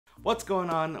What's going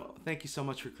on? Thank you so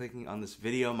much for clicking on this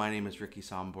video. My name is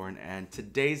Somborn, and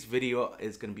today's video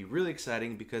is going to be really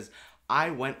exciting because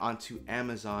I went onto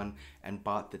Amazon and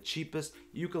bought the cheapest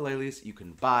ukuleles you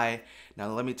can buy. Now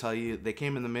let me tell you, they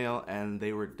came in the mail and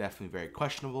they were definitely very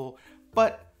questionable,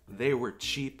 but they were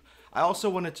cheap. I also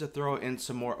wanted to throw in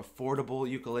some more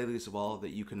affordable ukuleles as well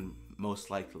that you can most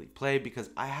likely play,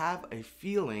 because I have a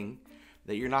feeling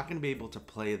that you're not going to be able to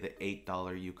play the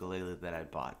 $8 ukulele that I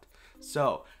bought.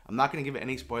 So I'm not going to give it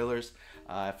any spoilers.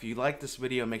 If you like this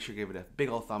video, make sure to give it a big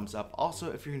old thumbs up.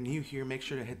 Also, if you're new here, make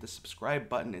sure to hit the subscribe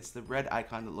button. It's the red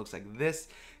icon that looks like this.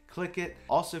 Click it.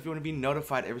 Also, if you want to be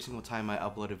notified every single time I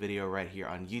upload a video right here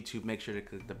on YouTube, make sure to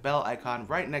click the bell icon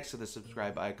right next to the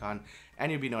subscribe icon,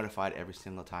 and you'll be notified every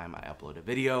single time I upload a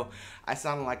video. I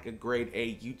sound like a grade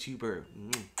A YouTuber.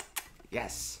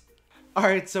 Yes.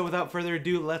 Alright, so without further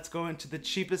ado, let's go into the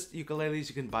cheapest ukuleles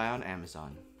you can buy on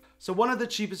Amazon. So one of the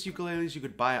cheapest ukuleles you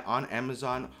could buy on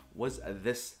Amazon was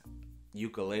this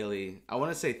ukulele. I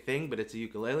want to say thing, but it's a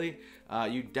ukulele.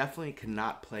 You definitely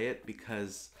cannot play it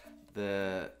because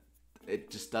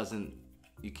it just doesn't,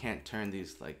 you can't turn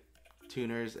these like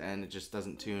tuners and it just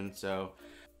doesn't tune. So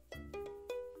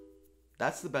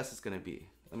that's the best it's going to be.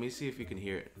 Let me see if you can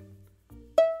hear it.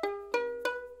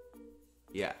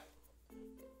 Yeah.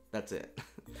 That's it.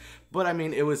 But I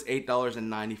mean, it was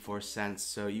 $8.94,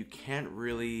 so you can't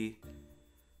really,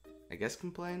 I guess,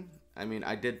 complain. I mean,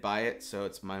 I did buy it, so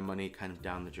it's my money kind of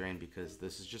down the drain, because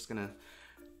this is just gonna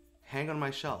hang on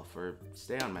my shelf or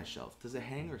stay on my shelf. Does it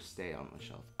hang or stay on my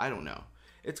shelf? I don't know.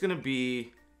 It's gonna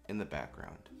be in the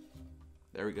background.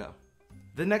 There we go.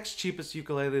 The next cheapest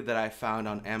ukulele that I found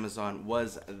on Amazon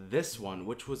was this one,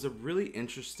 which was a really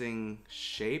interesting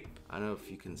shape. I don't know if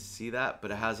you can see that,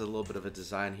 but it has a little bit of a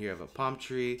design here of a palm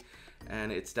tree,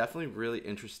 and it's definitely really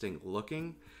interesting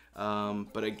looking.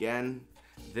 But again,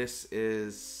 this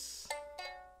is,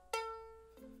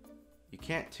 you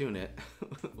can't tune it,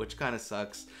 which kind of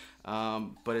sucks.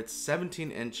 But it's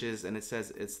 17 inches, and it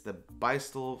says it's the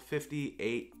Beistle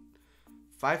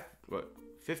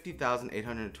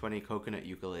 50,820 coconut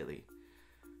ukulele.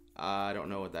 I don't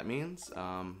know what that means,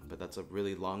 but that's a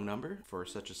really long number for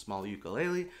such a small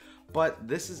ukulele. But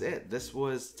this is it. This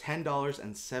was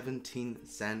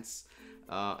 $10.17.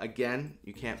 Again,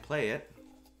 you can't play it,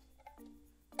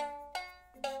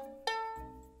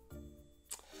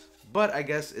 but I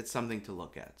guess it's something to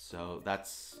look at, so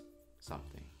that's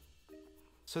something.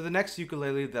 So the next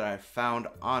ukulele that I found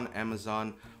on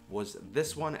Amazon was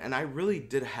this one, and I really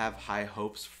did have high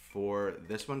hopes for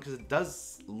this one because it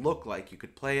does look like you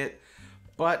could play it,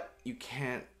 but you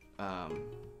can't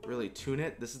really tune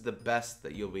it. This is the best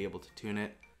that you'll be able to tune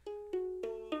it,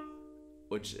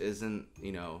 which isn't,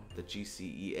 you know, the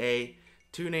GCEA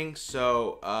tuning.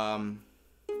 So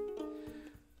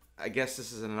I guess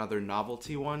this is another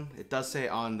novelty one. It does say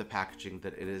on the packaging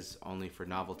that it is only for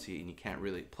novelty and you can't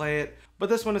really play it. But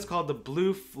this one is called the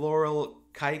Blue Floral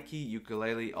Keiki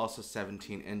ukulele, also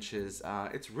 17 inches.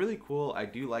 It's really cool. I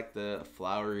do like the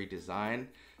flowery design.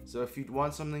 So if you'd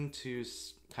want something to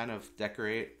kind of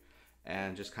decorate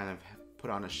and just kind of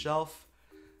put on a shelf,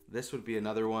 this would be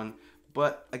another one.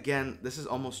 But again, this is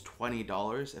almost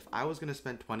 $20. If I was going to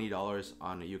spend $20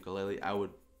 on a ukulele, I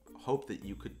would hope that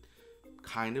you could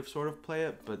kind of sort of play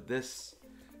it, but this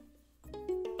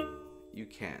you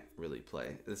can't really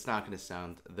play. It's not going to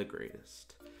sound the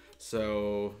greatest.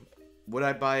 So would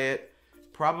I buy it?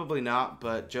 Probably not,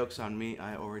 but joke's on me,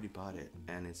 I already bought it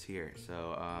and it's here.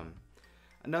 So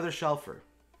another shelfer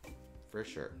for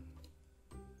sure.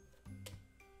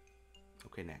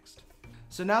 Okay, next.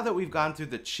 So now that we've gone through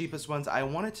the cheapest ones, I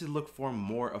wanted to look for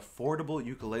more affordable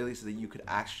ukuleles so that you could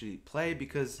actually play,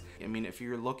 because I mean, if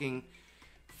you're looking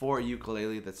for a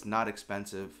ukulele that's not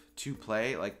expensive to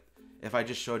play, like if I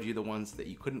just showed you the ones that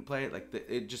you couldn't play, like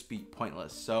it'd just be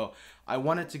pointless. So I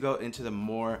wanted to go into the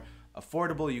more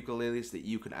affordable ukuleles that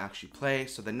you can actually play.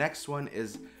 So the next one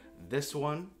is this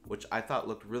one, which I thought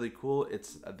looked really cool.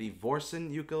 It's the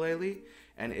Vorson ukulele,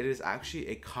 and it is actually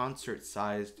a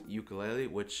concert-sized ukulele,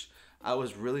 which I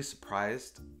was really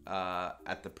surprised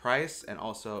at the price, and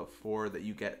also for that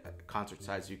you get a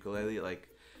concert-sized ukulele. Like,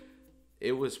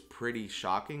 it was pretty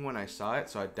shocking when I saw it,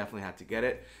 so I definitely had to get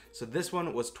it. So this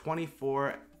one was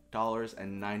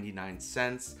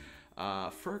 $24.99.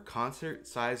 For a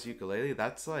concert-sized ukulele,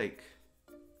 that's like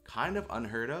kind of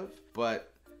unheard of.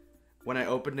 But when I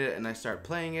opened it and I started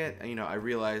playing it, you know, I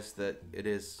realized that it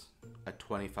is a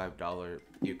 $25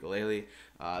 ukulele.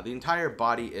 The entire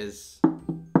body is,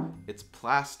 it's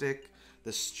plastic.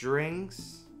 The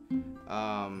strings, you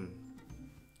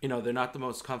know, they're not the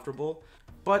most comfortable,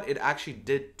 but it actually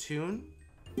did tune.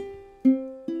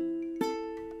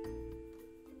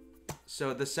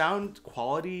 So the sound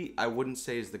quality, I wouldn't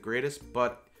say is the greatest,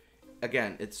 but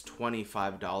again, it's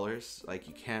 $25. Like,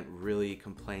 you can't really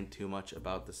complain too much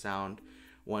about the sound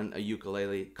when a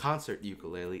ukulele, concert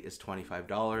ukulele, is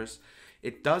 $25.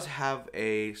 It does have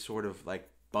a sort of like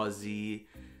buzzy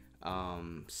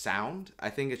sound.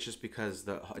 I think it's just because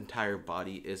the entire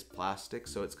body is plastic,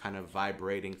 so it's kind of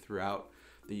vibrating throughout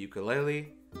the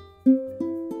ukulele.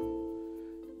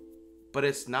 But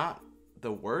it's not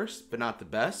the worst, but not the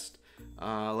best.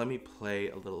 Let me play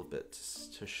a little bit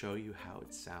to show you how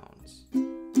it sounds.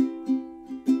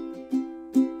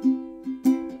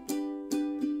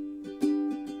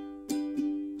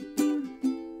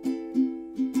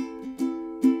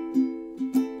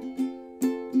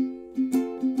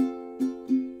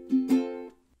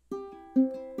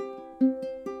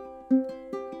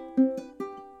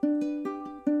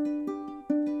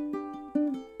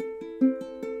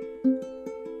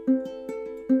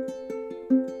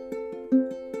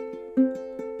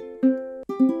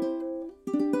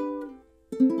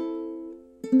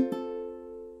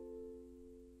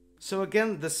 So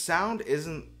again, the sound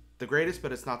isn't the greatest,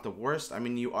 but it's not the worst. I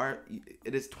mean,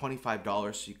 it is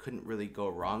 $25, so you couldn't really go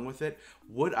wrong with it.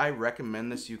 Would I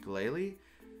recommend this ukulele?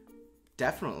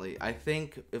 Definitely. I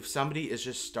think if somebody is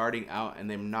just starting out and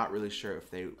they're not really sure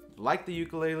if they like the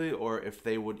ukulele or if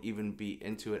they would even be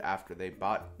into it after they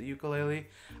bought the ukulele,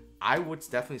 I would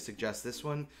definitely suggest this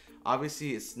one.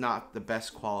 Obviously, it's not the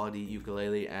best quality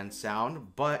ukulele and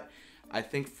sound, but I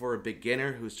think for a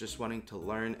beginner who's just wanting to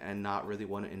learn and not really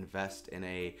want to invest in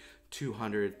a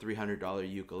 $200, $300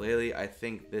 ukulele, I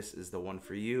think this is the one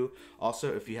for you.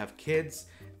 Also, if you have kids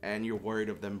and you're worried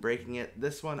of them breaking it,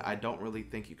 this one I don't really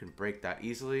think you can break that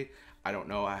easily. I don't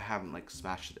know, I haven't like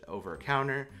smashed it over a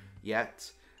counter yet.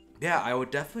 Yeah, I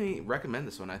would definitely recommend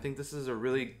this one. I think this is a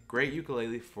really great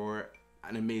ukulele for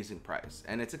an amazing price,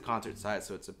 and it's a concert size,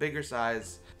 so it's a bigger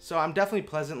size. So I'm definitely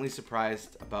pleasantly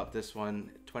surprised about this one.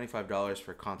 $25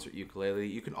 for a concert ukulele.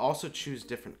 You can also choose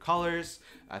different colors.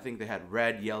 I think they had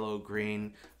red, yellow,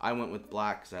 green. I went with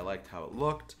black because I liked how it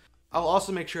looked. I'll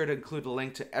also make sure to include a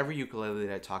link to every ukulele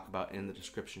that I talk about in the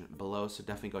description below, so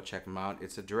definitely go check them out.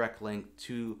 It's a direct link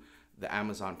to the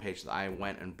Amazon page that I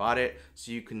went and bought it,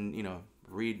 so you can,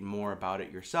 read more about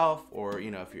it yourself, or,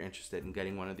 if you're interested in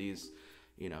getting one of these,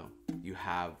 you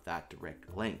have that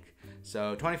direct link.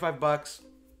 So 25 bucks,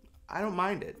 I don't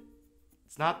mind it.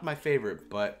 It's not my favorite,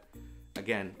 but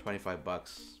again, 25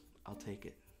 bucks, I'll take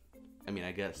it. I mean,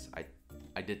 I guess I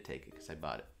did take it because I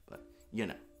bought it, but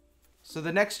So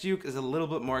the next uke is a little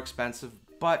bit more expensive,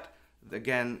 but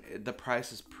again, the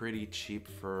price is pretty cheap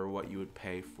for what you would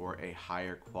pay for a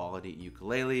higher quality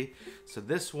ukulele. So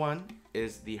this one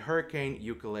is the Hricane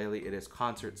ukulele. It is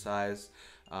concert size.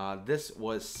 This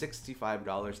was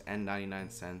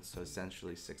 $65.99, so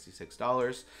essentially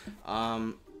 $66.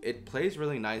 It plays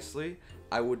really nicely.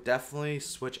 I would definitely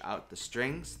switch out the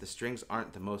strings. The strings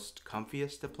aren't the most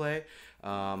comfiest to play.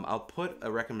 I'll put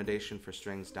a recommendation for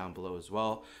strings down below as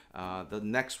well. The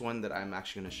next one that I'm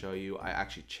actually going to show you, I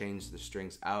actually changed the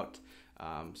strings out.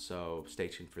 So stay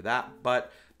tuned for that.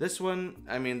 But this one,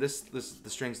 I mean, this the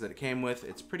strings that it came with.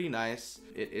 It's pretty nice.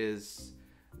 It is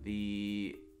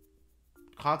the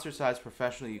concert size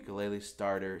professional ukulele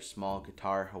starter small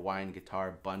guitar Hawaiian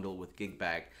guitar bundle with gig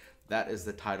bag. That is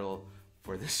the title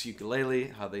for this ukulele,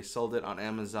 how they sold it on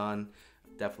Amazon.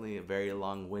 Definitely a very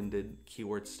long-winded,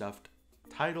 keyword stuffed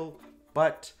title,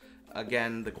 but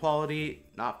again, the quality,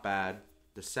 not bad.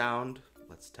 The sound,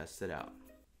 let's test it out.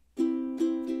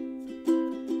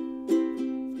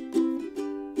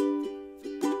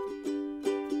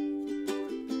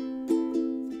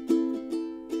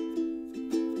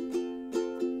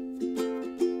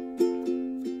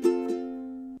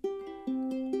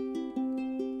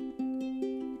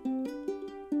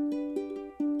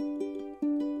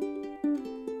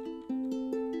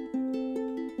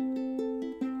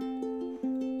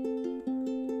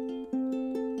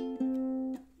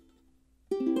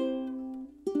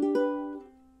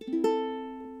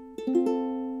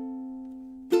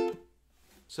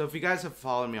 So if you guys have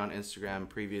followed me on Instagram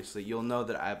previously, you'll know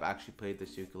that I've actually played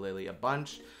this ukulele a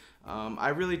bunch. I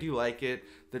really do like it.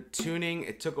 The tuning,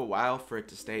 it took a while for it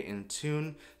to stay in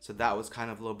tune, so that was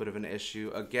kind of a little bit of an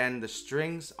issue. Again, the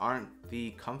strings aren't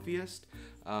the comfiest,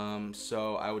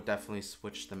 so I would definitely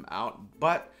switch them out.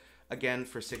 But again,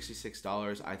 for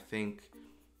 $66, I think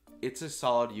it's a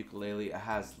solid ukulele. It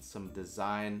has some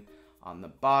design on the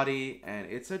body, and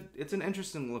it's an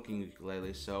interesting looking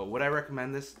ukulele. So would I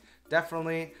recommend this?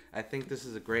 Definitely. I think this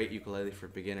is a great ukulele for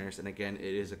beginners, and again,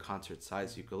 it is a concert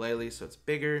size ukulele, so it's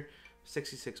bigger.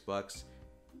 66 bucks,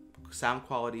 sound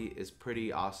quality is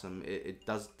pretty awesome. It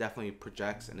does definitely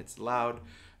projects and it's loud.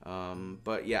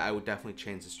 But yeah, I would definitely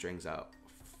change the strings out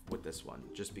with this one,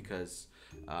 just because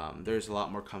there's a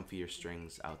lot more comfier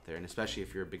strings out there, and especially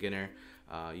if you're a beginner,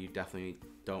 you definitely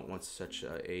don't want such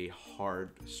a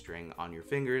hard string on your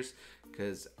fingers,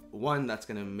 because one, that's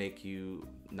gonna make you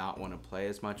not want to play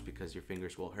as much because your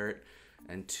fingers will hurt,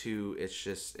 and two,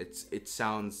 it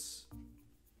sounds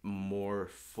more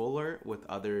fuller with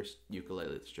other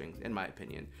ukulele strings, in my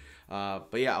opinion.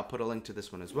 But yeah, I'll put a link to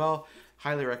this one as well.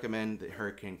 Highly recommend the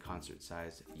Hricane concert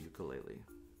size ukulele.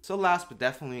 So last but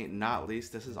definitely not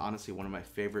least, this is honestly one of my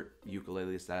favorite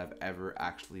ukuleles that I've ever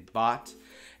actually bought,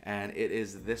 and it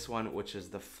is this one, which is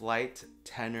the Flight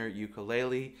Tenor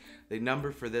ukulele. The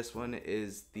number for this one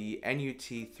is the NUT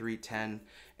 310,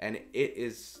 and it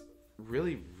is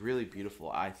really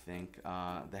beautiful, I think.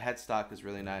 The headstock is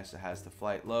really nice. It has the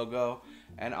Flight logo,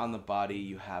 and on the body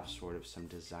you have sort of some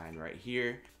design right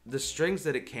here. The strings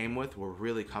that it came with were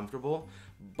really comfortable,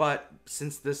 but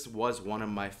since this was one of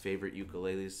my favorite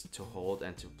ukuleles to hold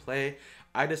and to play,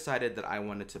 I decided that I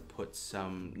wanted to put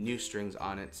some new strings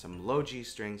on it, some low G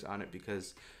strings on it,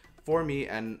 because for me,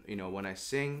 and you know, when I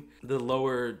sing, the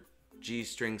lower G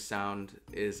string sound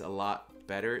is a lot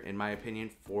better in my opinion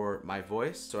for my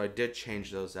voice, so I did change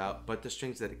those out. But the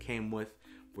strings that it came with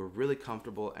were really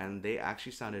comfortable and they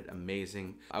actually sounded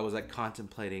amazing. I was like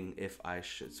contemplating if I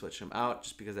should switch them out,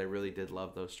 just because I really did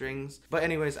love those strings. But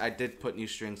anyways, I did put new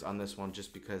strings on this one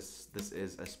just because this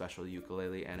is a special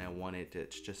ukulele and I wanted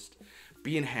it to just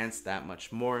be enhanced that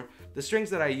much more. The strings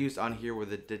that I used on here were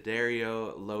the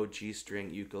D'Addario low G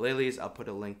string ukuleles. I'll put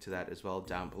a link to that as well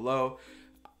down below.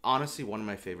 Honestly, one of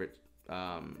my favorite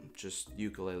just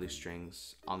ukulele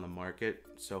strings on the market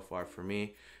so far for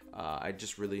me. I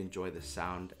just really enjoy the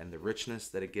sound and the richness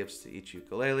that it gives to each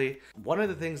ukulele. One of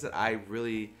the things that I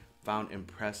really found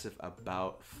impressive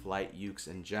about Flight ukes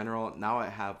in general, now I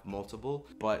have multiple,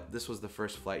 but this was the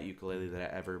first Flight ukulele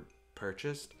that I ever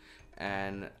purchased.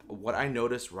 And what I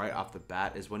noticed right off the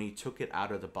bat is when you took it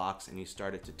out of the box and you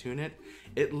started to tune it,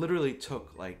 it literally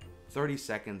took like 30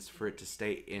 seconds for it to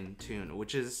stay in tune,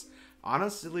 which is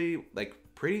honestly like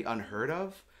pretty unheard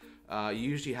of. You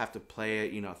usually have to play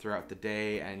it, you know, throughout the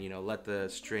day and, you know, let the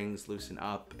strings loosen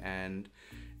up and,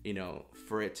 you know,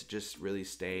 for it to just really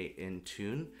stay in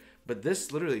tune. But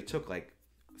this literally took like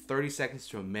 30 seconds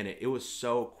to a minute. It was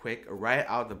so quick. Right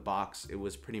out of the box, it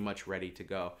was pretty much ready to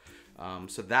go.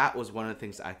 So that was one of the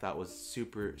things that I thought was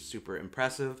super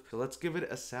impressive. So let's give it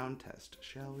a sound test,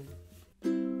 shall we?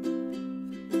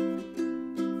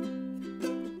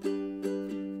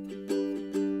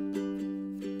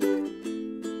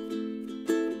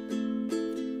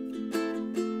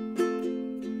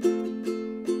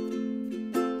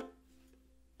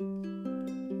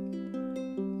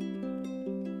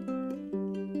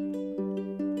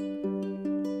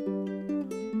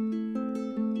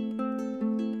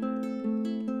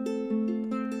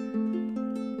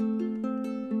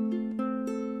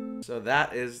 So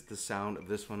that is the sound of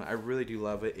this one. I really do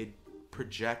love it. It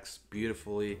projects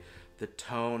beautifully. The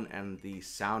tone and the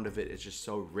sound of it is just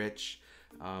so rich.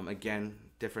 Again,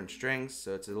 different strings,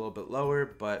 so it's a little bit lower,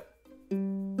 but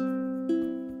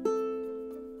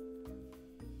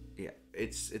yeah,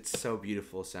 it's so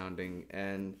beautiful sounding.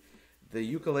 And the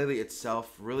ukulele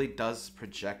itself really does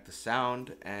project the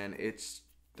sound, and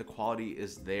the quality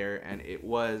is there. And it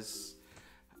was,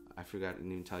 I forgot to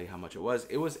even tell you how much it was.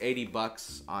 It was 80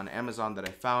 bucks on Amazon that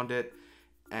I found it,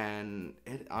 and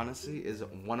it honestly is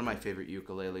one of my favorite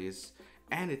ukuleles,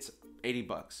 and it's 80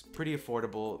 bucks. Pretty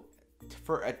affordable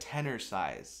for a tenor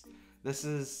size. This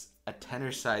is a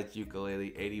tenor size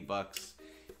ukulele, 80 bucks.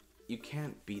 You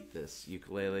can't beat this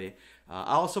ukulele.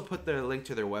 I'll also put the link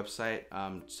to their website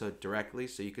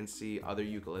so you can see other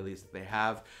ukuleles that they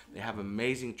have. They have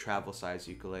amazing travel size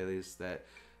ukuleles that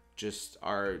just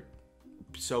are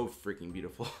so freaking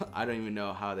beautiful. I don't even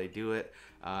know how they do it.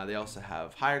 They also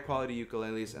have higher quality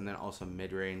ukuleles and then also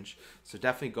mid-range, so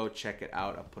definitely go check it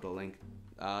out. I'll put a link.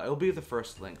 It'll be the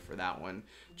first link for that one,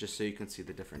 just so you can see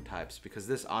the different types, because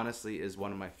this honestly is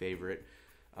one of my favorite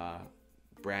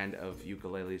brand of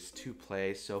ukuleles to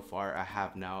play so far. I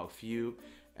have now a few,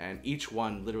 and each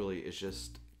one literally is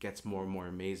just gets more and more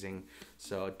amazing.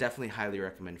 So definitely highly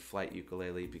recommend Flight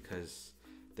ukulele, because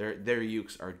their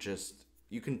ukes are just,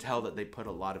 you can tell that they put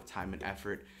a lot of time and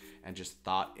effort and just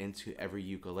thought into every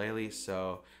ukulele.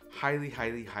 So highly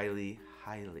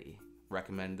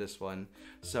recommend this one.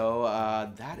 So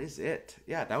that is it.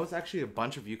 Yeah, that was actually a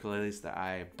bunch of ukuleles that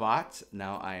I bought.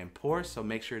 Now I am poor, so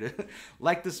make sure to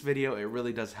like this video. It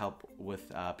really does help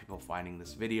with people finding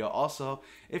this video. Also,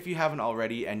 if you haven't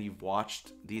already and you've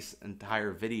watched this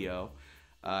entire video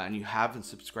and you haven't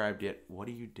subscribed yet, what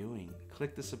are you doing?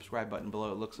 Click the subscribe button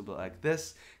below. It looks a bit like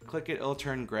this. Click it, it'll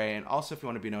turn gray. And also, if you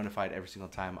want to be notified every single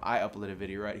time I upload a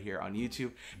video right here on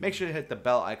YouTube, make sure to hit the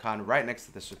bell icon right next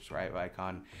to the subscribe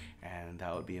icon, and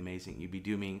that would be amazing. You'd be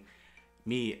doing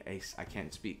me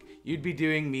you'd be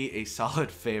doing me a solid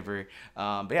favor.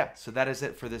 But yeah, so that is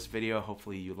it for this video.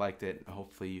 Hopefully you liked it.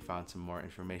 Hopefully you found some more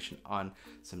information on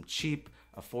some cheap,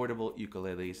 affordable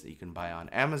ukuleles that you can buy on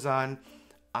Amazon.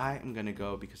 I am gonna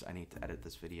go because I need to edit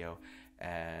this video,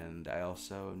 and I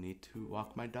also need to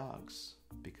walk my dogs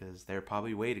because they're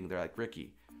probably waiting. They're like,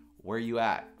 Ricky, where you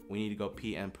at? We need to go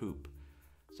pee and poop.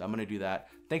 So I'm gonna do that.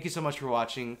 Thank you so much for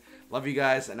watching. Love you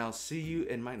guys, and I'll see you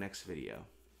in my next video.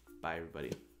 Bye,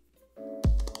 everybody.